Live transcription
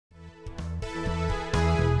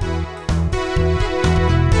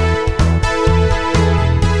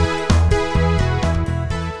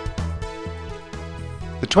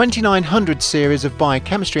The 2900 series of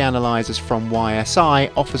biochemistry analyzers from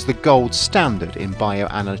YSI offers the gold standard in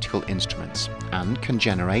bioanalytical instruments and can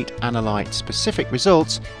generate analyte-specific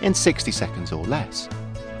results in 60 seconds or less.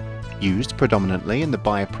 Used predominantly in the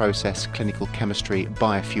bioprocess, clinical chemistry,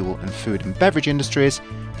 biofuel and food and beverage industries,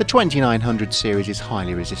 the 2900 series is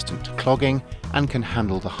highly resistant to clogging and can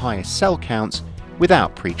handle the highest cell counts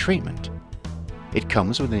without pre-treatment. It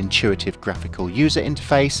comes with an intuitive graphical user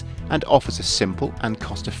interface and offers a simple and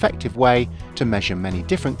cost-effective way to measure many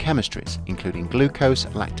different chemistries, including glucose,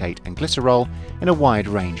 lactate and glycerol in a wide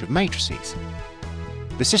range of matrices.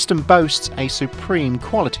 The system boasts a supreme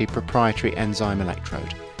quality proprietary enzyme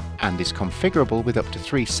electrode and is configurable with up to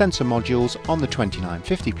 3 sensor modules on the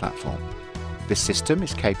 2950 platform. This system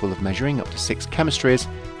is capable of measuring up to 6 chemistries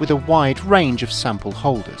with a wide range of sample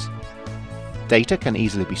holders. Data can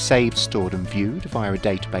easily be saved, stored and viewed via a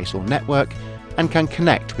database or network and can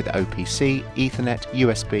connect with OPC, Ethernet,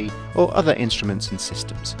 USB or other instruments and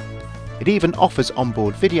systems. It even offers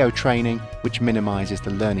onboard video training which minimises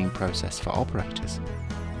the learning process for operators.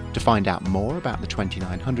 To find out more about the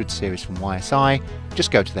 2900 series from YSI, just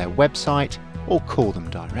go to their website or call them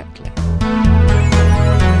directly.